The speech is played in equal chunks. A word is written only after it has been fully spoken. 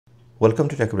Welcome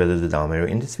to Tech Brothers with Amir.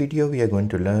 In this video, we are going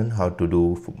to learn how to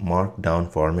do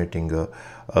Markdown formatting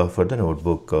for the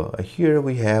notebook. Here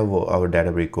we have our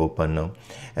Databricks open.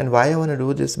 And why I want to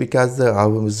do this, because I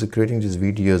was creating these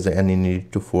videos and I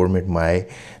need to format my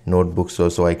notebook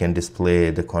so I can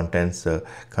display the contents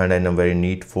kind of in a very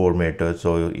neat format,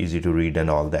 so easy to read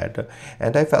and all that.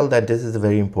 And I felt that this is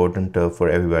very important for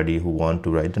everybody who want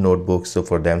to write the notebooks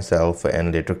for themselves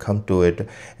and later come to it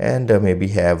and maybe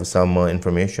have some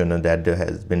information that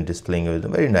has been displaying with a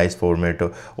very nice format,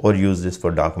 or use this for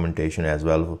documentation as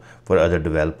well for other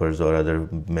developers or other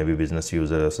maybe business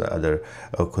users, other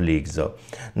colleagues.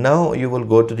 Now you will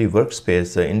go to the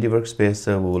workspace. In the workspace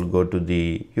we will go to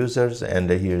the users, and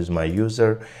here's my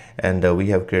user, and we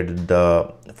have created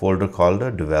the folder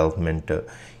called development.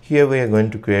 Here we are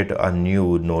going to create a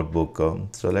new notebook.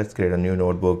 So let's create a new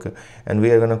notebook, and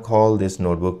we are going to call this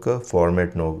notebook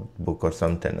format notebook or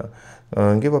something.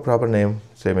 Give a proper name,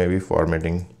 say maybe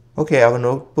formatting. Okay, our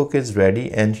notebook is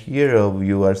ready, and here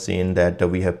you are seeing that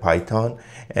we have Python,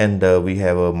 and we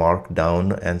have a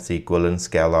Markdown and SQL and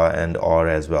Scala and R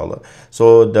as well.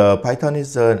 So the Python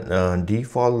is a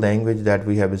default language that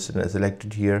we have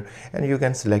selected here, and you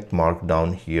can select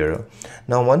Markdown here.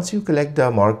 Now once you select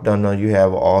the Markdown, you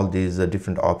have all these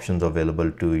different options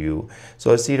available to you.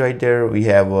 So see right there we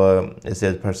have it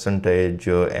says percentage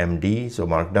MD, so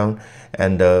Markdown.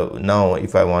 And now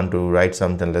if I want to write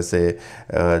something, let's say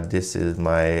this is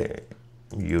my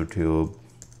YouTube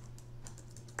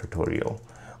tutorial.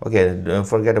 Okay, don't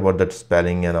forget about that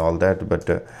spelling and all that,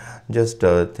 but just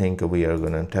think we are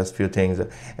going to test few things.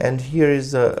 And here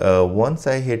is once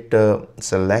I hit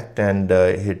select and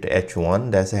hit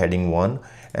H1, that's heading 1,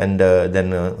 and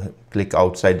then click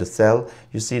outside the cell,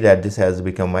 you see that this has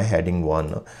become my heading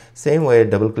 1. Same way,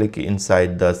 double click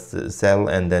inside the cell,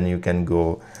 and then you can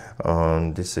go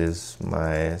this is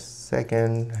my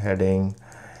second heading,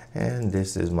 and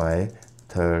this is my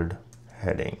third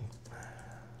heading.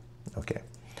 Okay,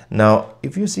 now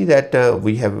if you see that I'm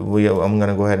going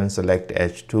to go ahead and select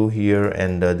H2 here,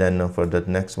 and then for the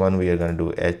next one we are going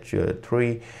to do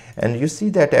H3, and you see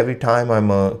that every time I'm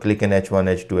clicking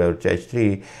H1, H2, or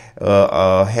H3,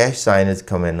 a hash sign is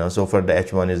coming. So for the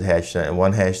H1 is hash sign,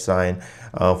 1 hash sign,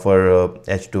 for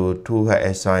H2 2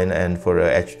 hash sign, and for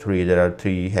H3 there are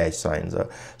 3 hash signs.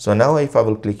 So now if I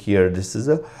will click here, this is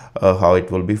how it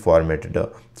will be formatted.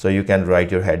 So you can write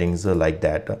your headings like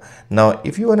that. Now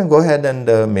if you want to go ahead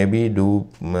and maybe do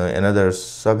another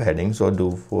subheading, so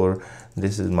do for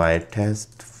this is my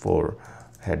test 4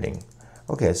 heading.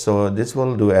 Okay, so this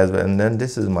will do as well, and then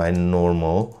this is my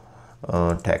normal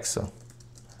text.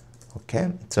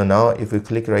 Okay, so now if you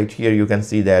click right here, you can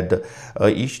see that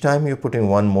each time you're putting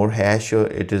one more hash,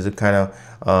 it is kind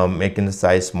of making the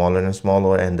size smaller and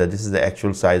smaller, and this is the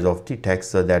actual size of the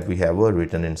text that we have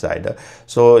written inside.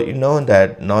 So you know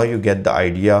that now you get the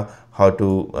idea how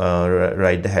to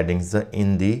write the headings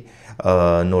in the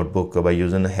notebook by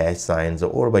using the hash signs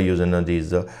or by using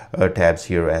these tabs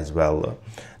here as well.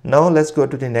 Now let's go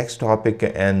to the next topic,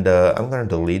 and I'm going to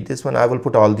delete this one. I will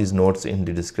put all these notes in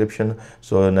the description,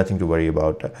 so nothing to worry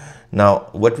about. Now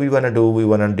what we want to do, we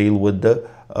want to deal with the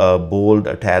bold,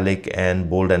 italic, and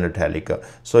bold and italic.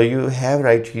 So you have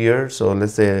right here, so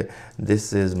let's say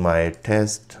this is my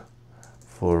test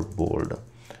for bold.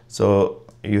 So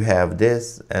you have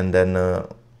this, and then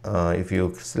if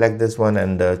you select this one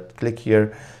and click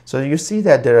here, so you see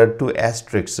that there are 2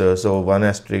 asterisks, so 1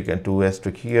 asterisk and 2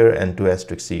 asterisk here and 2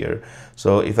 asterisks here.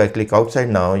 So if I click outside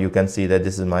now, you can see that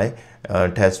this is my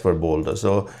test for bold.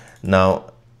 So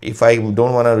now if I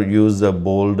don't want to use the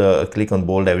bold, click on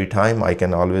bold every time, I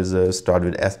can always start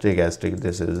with asterisk.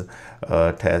 This is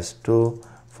test 2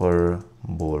 for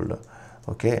bold.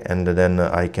 Okay, and then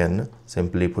I can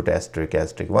simply put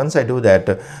asterisk. Once I do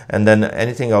that, and then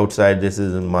anything outside, this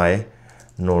is my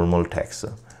normal text.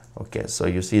 Okay, so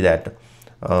you see that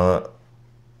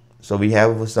so we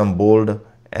have some bold,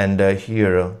 and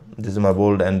here this is my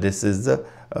bold, and this is the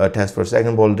test for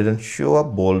second. Bold didn't show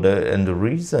up bold, and the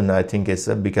reason I think is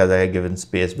because I have given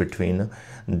space between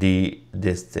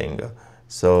this thing.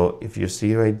 So if you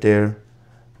see right there,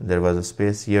 there was a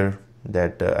space here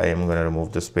that I am going to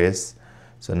remove the space.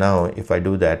 So now if I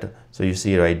do that, so you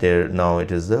see right there, now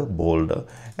it is bold,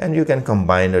 and you can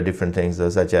combine different things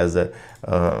such as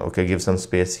okay, give some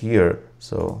space here.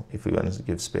 So if you want to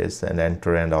give space and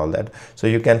enter and all that, so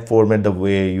you can format the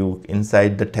way you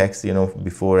inside the text, you know,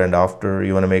 before and after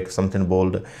you want to make something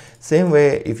bold. Same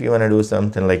way if you want to do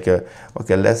something like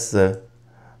okay, let's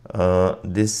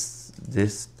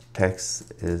this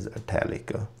text is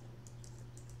italic.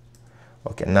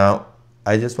 Okay, now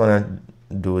I just want to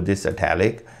do this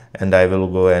italic, and I will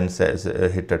go and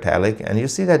hit italic, and you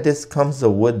see that this comes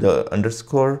with the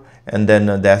underscore, and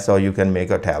then that's how you can make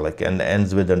italic, and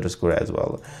ends with underscore as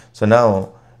well. So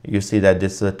now you see that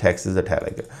this text is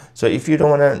italic. So if you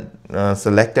don't want to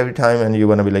select every time and you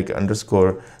want to be like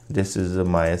underscore, this is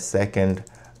my second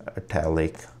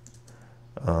italic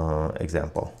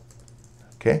example.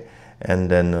 Okay, and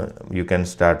then you can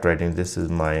start writing. This is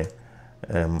my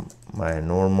my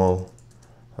normal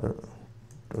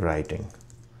writing.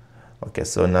 Okay,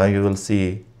 so now you will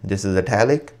see this is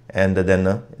italic, and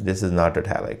then this is not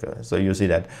italic. So you see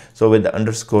that. So with the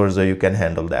underscores you can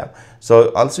handle that.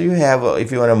 So also you have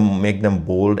if you want to make them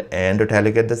bold and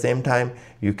italic at the same time,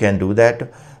 you can do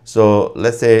that. So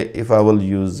let's say if I will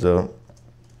use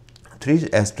 3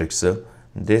 asterisks,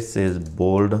 this is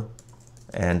bold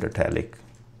and italic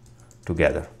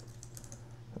together,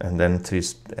 and then 3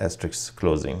 asterisks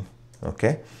closing.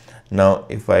 Okay, now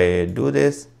if I do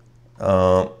this,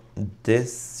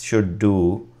 this should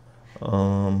do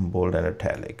bold and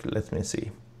italic. Let me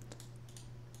see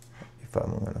if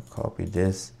I'm going to copy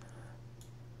this.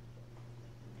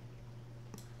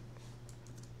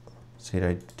 See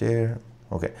right there.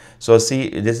 Okay, so see,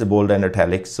 this is bold and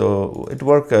italic, so it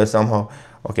works somehow.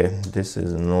 Okay, this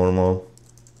is normal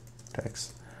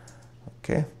text.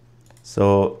 Okay,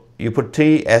 so you put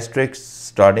 3 asterisks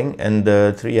starting and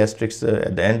 3 asterisks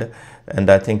at the end, and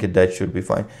I think that should be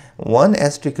fine. 1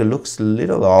 asterisk looks a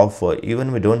little off.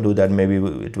 Even we don't do that, maybe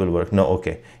it will work. No,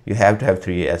 okay, you have to have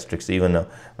 3 asterisks. Even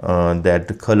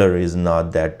that color is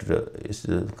not that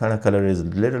kind of color is a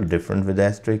little different with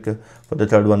asterisk for the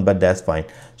third one, but that's fine.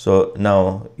 So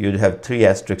now you have 3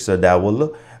 asterisks, so that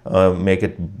will make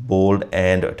it bold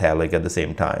and italic at the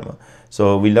same time.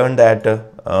 So we learned that.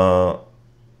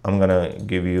 I'm gonna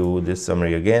give you this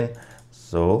summary again.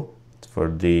 So for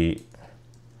the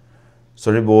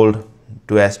bold,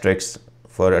 2 asterisks.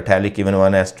 For italic, even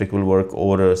 1 asterisk will work,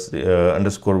 or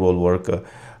underscore will work,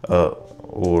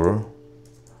 or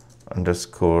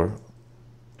underscore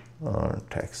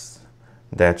text.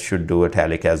 That should do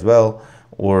italic as well,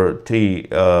 or 3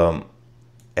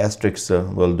 asterisks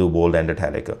will do bold and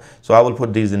italic. So I will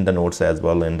put these in the notes as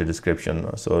well in the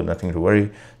description, so nothing to worry.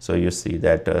 So you see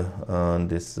that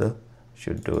this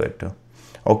should do it.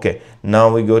 Okay,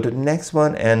 now we go to the next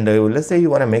one, and let's say you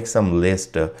want to make some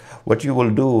list. What you will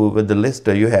do with the list,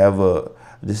 you have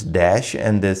this dash,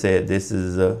 and they say this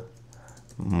is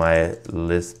my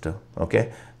list.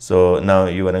 Okay, so now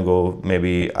you want to go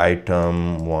maybe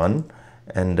item 1,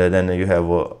 and then you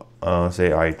have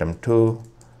say item 2,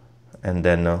 and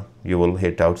then you will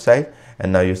hit outside,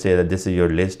 and now you say that this is your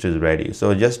list is ready.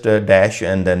 So just dash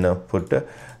and then put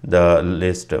the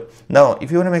list. Now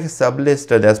if you want to make a sub list,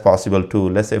 that's possible too.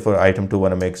 Let's say for item 2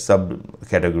 want to make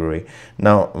subcategory.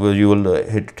 Now you will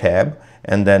hit tab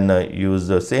and then use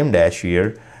the same dash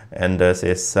here and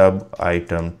say sub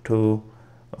item 2,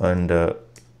 and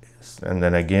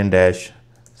then again dash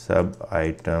sub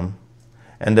item,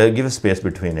 and give a space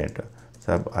between it,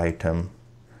 sub item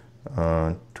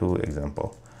 2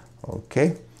 example.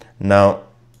 Okay, now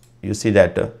you see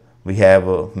that we have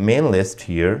a main list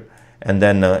here, and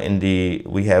then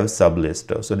we have sub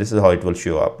list. So this is how it will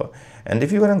show up. And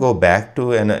if you want to go back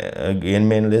to an again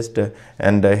main list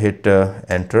and hit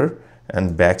enter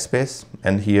and backspace,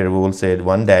 and here we will say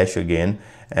 1 dash again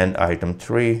and item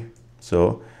 3.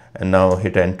 So and now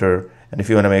hit enter, and if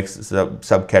you want to make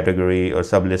subcategory or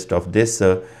sub list of this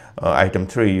item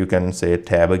 3, you can say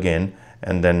tab again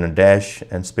and then a dash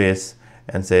and space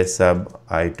and say sub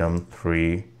item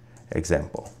 3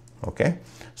 example. Okay,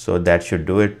 so that should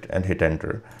do it, and hit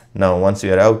enter. Now once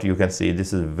you are out, you can see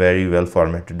this is very well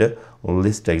formatted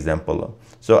list example.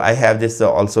 So I have this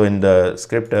also in the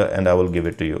script, and I will give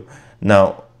it to you.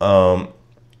 Now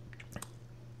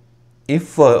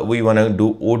if we want to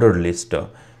do order list,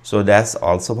 so that's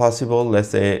also possible. Let's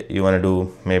say you want to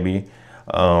do maybe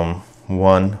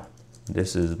 1,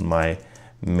 this is my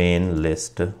main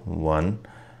list 1.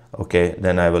 Okay,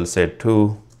 then I will say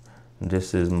 2,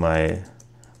 this is my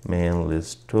main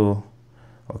list 2.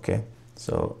 Okay,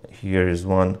 so here is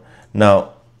 1.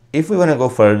 Now if we want to go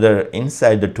further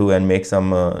inside the 2 and make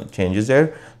some changes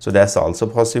there, so that's also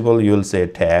possible. You will say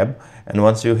tab, and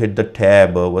once you hit the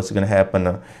tab, what's going to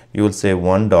happen, you will say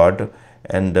 1 dot,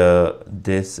 and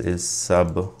this is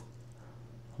sub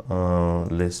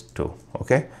list 2.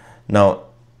 Okay, now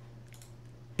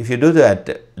if you do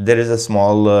that, there is a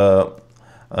small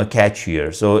catch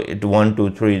here. So it 1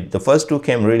 2 3, the first 2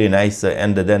 came really nice,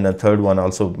 and then the third one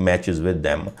also matches with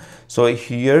them. So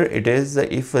here it is,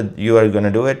 if you are going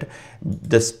to do it,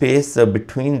 the space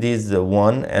between these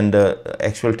 1 and the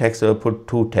actual text, put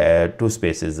two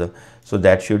spaces. So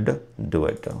that should do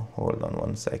it. Hold on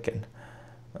one second.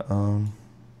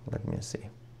 Let me see.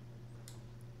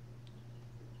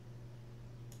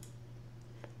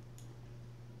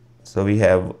 So we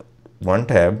have one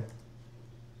tab,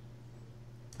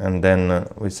 and then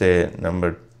we say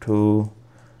number 2.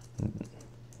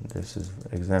 This is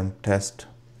exam test.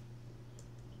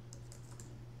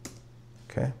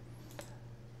 Okay.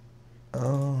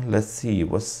 Let's see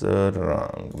what's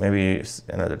wrong. Maybe it's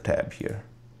another tab here.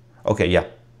 Okay, yeah,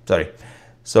 sorry.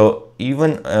 So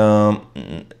even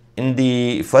in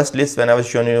the first list, when I was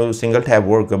showing you single tab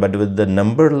work, but with the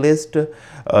number list,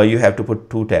 you have to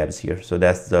put 2 tabs here. So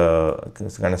that's the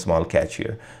kind of small catch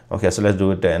here. Okay, so let's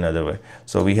do it another way.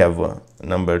 So we have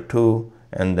number 2,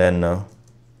 and then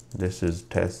this is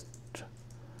test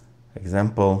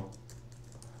example.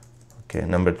 Okay,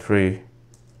 number 3.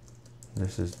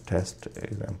 This is test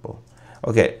example.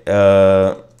 Okay,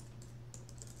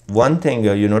 one thing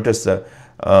you notice,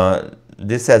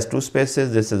 this has 2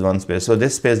 spaces, this is 1 space. So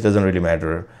this space doesn't really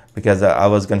matter, because I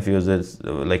was confused. It's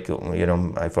like,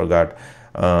 I forgot.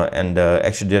 And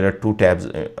actually there are 2 tabs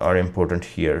are important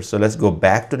here. So let's go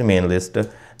back to the main list.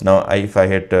 Now if I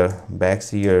hit back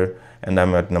here and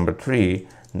I'm at number 3,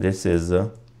 this is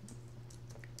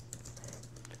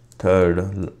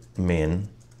third main.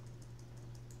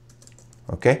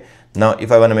 Okay, now if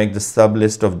I want to make the sub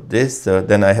list of this,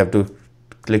 then I have to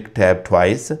click tab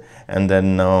twice, and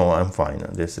then now I'm fine.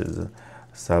 This is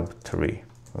sub 3.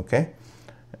 Okay,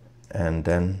 and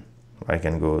then I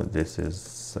can go, this is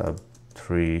sub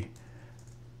 3.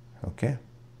 Okay,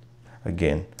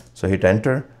 again, so hit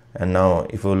enter, and now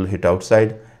if we'll hit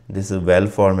outside, this is well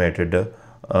formatted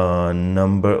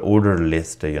number order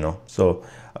list. So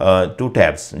 2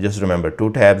 tabs, just remember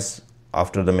 2 tabs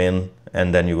after the main,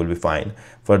 and then you will be fine.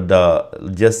 For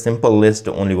the just simple list,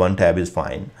 only 1 tab is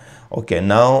fine. Okay,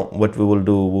 now what we will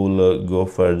do, we'll go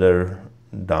further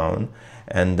down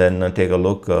and then take a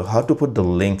look how to put the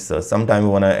links. Sometimes we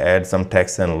want to add some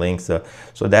text and links.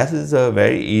 So that is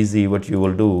very easy. What you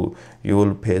will do, you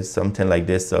will paste something like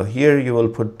this. So here you will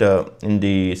put in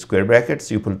the square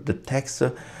brackets, you put the text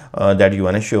that you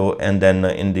want to show, and then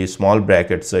in the small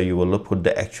brackets you will put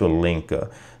the actual link.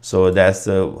 So that's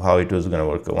how it is going to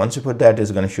work. Once you put that,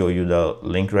 it's going to show you the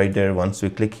link right there. Once we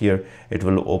click here, it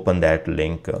will open that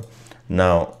link.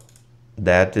 Now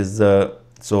that is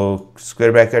so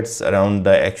square brackets around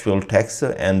the actual text,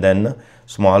 and then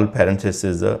small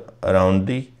parentheses around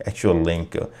the actual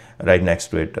link right next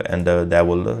to it, and that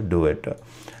will do it.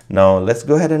 Now let's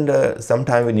go ahead and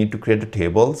sometime we need to create the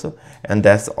tables, and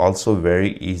that's also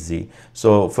very easy.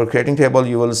 So for creating table,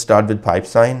 you will start with pipe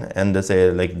sign and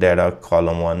say like data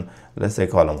column 1. Let's say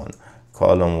column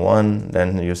 1,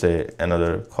 then you say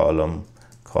another column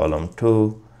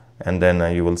 2, and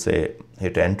then you will say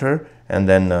hit enter, and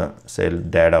then say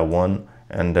data 1,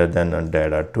 and then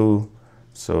data 2,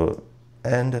 so,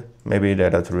 and maybe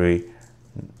data 3,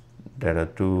 data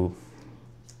 2,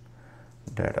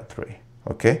 data 3.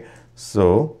 Okay,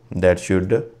 so that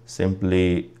should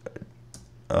simply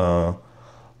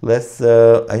let's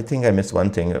I think I missed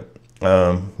one thing.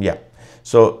 Yeah,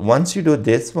 so once you do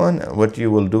this one, what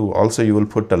you will do also, you will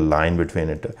put a line between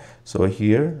it. So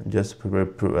here just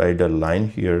provide a line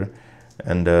here,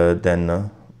 and then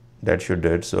that should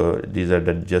do it. So these are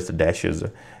just dashes,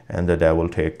 and that will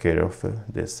take care of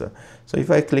this. So if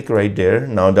I click right there,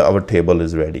 now our table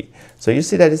is ready. So you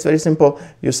see that it's very simple.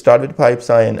 You start with pipe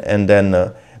sign, and then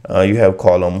you have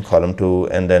column 2,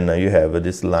 and then you have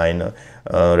this line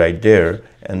right there,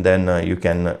 and then you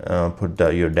can put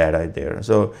your data there.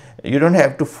 So you don't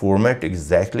have to format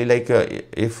exactly like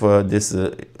if this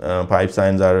pipe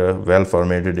signs are well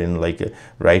formatted in like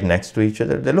right next to each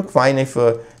other. They look fine if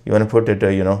you want to put it,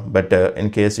 but in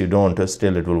case you don't,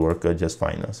 still it will work just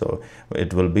fine. So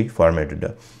it will be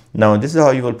formatted. Now this is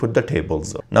how you will put the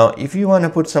tables. Now if you want to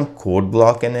put some code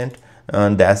block in it,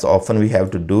 that's often we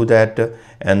have to do that,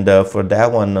 and for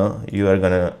that one you are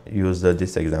gonna use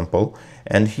this example,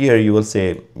 and here you will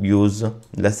say use,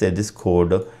 let's say, this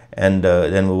code, and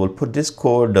then we will put this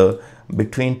code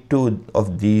between 2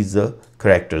 of these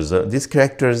characters. These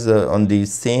characters on the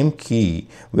same key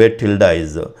where tilde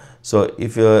is. So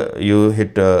if you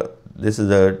hit this is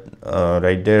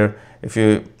right there, if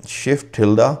you shift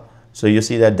tilde, so you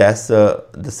see that that's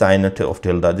the sign of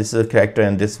tilde. This is a character,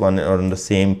 and this one are on the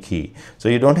same key. So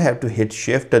you don't have to hit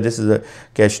shift. This is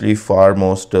actually far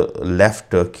most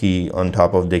left key on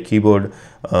top of the keyboard.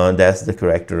 That's the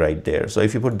character right there. So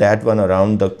if you put that one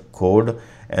around the code,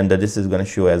 and this is going to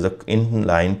show as a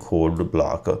inline code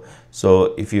block.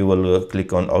 So if you will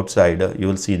click on outside, you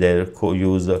will see there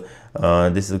use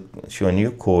this is showing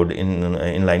you code in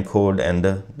inline code, and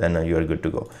then you are good to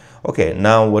go. Okay,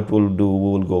 now what we'll do,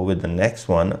 we will go with the next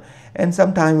one, and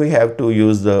sometime we have to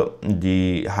use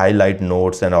the highlight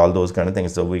notes and all those kind of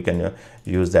things, so we can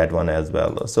use that one as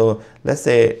well. So let's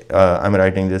say I'm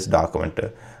writing this document,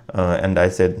 and I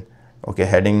said, okay,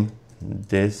 heading,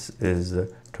 this is a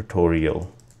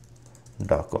tutorial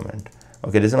document.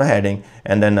 Okay, this is my heading,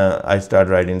 and then I start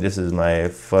writing, this is my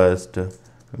first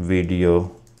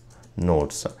video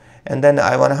notes, and then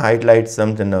I want to highlight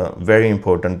something very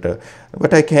important.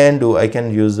 What I can do, I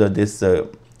can use this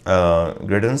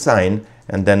greater than sign,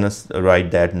 and then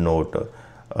write that note,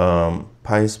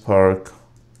 PySpark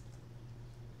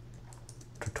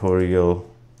tutorial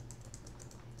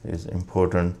is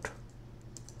important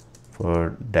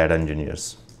for data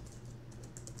engineers.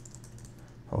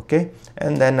 Okay,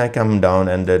 and then I come down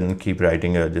and then keep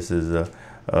writing, this is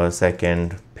a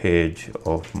second page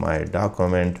of my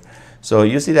document. So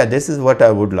you see that this is what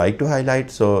I would like to highlight.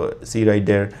 So see right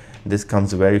there, this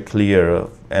comes very clear,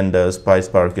 and the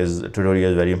PySpark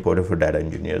tutorial is very important for data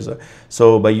engineers.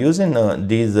 So by using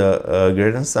these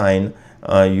greater than sign,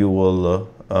 you will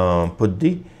put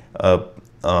the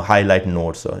highlight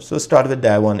notes. So start with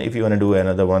that one. If you want to do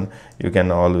another one, you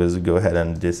can always go ahead,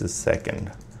 and this is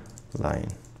second line.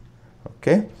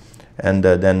 Okay, and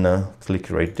then click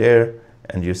right there,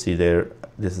 and you see there,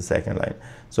 this is second line.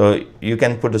 So you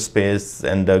can put a space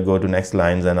and go to next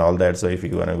lines and all that. So if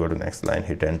you want to go to next line,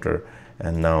 hit enter,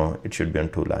 and now it should be on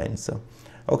 2 lines. So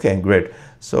okay, great.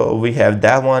 So we have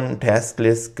that one, task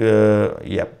list.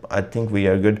 Yep, I think we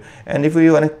are good. And if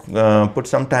we want to put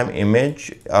sometime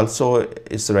image, also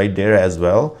it's right there as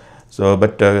well. So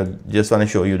but just want to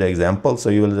show you the example. So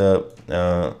you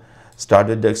will start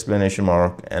with the exclamation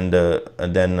mark, and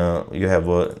then you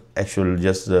have actual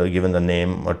just given the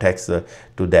name or text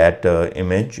to that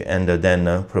image, and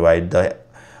then provide the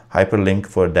hyperlink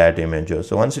for that image.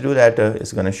 So once you do that,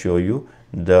 it's going to show you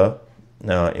the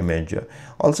image.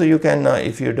 Also you can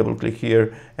if you double click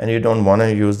here and you don't want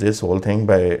to use this whole thing,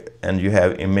 and you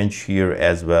have image here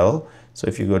as well. So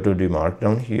if you go to the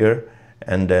Markdown here,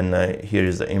 and then here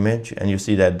is the image, and you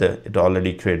see that it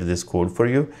already created this code for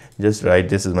you. Just write,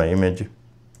 this is my image,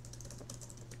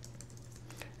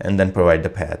 and then provide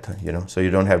the path, so you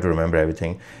don't have to remember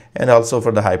everything. And also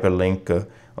for the hyperlink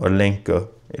or link,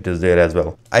 it is there as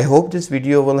well. I hope this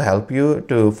video will help you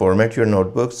to format your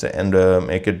notebooks and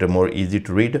make it more easy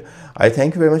to read. I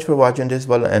thank you very much for watching this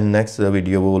one, and next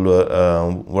video we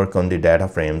will work on the data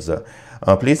frames.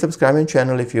 Please subscribe my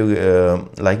channel if you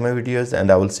like my videos,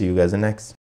 and I will see you guys in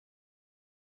next.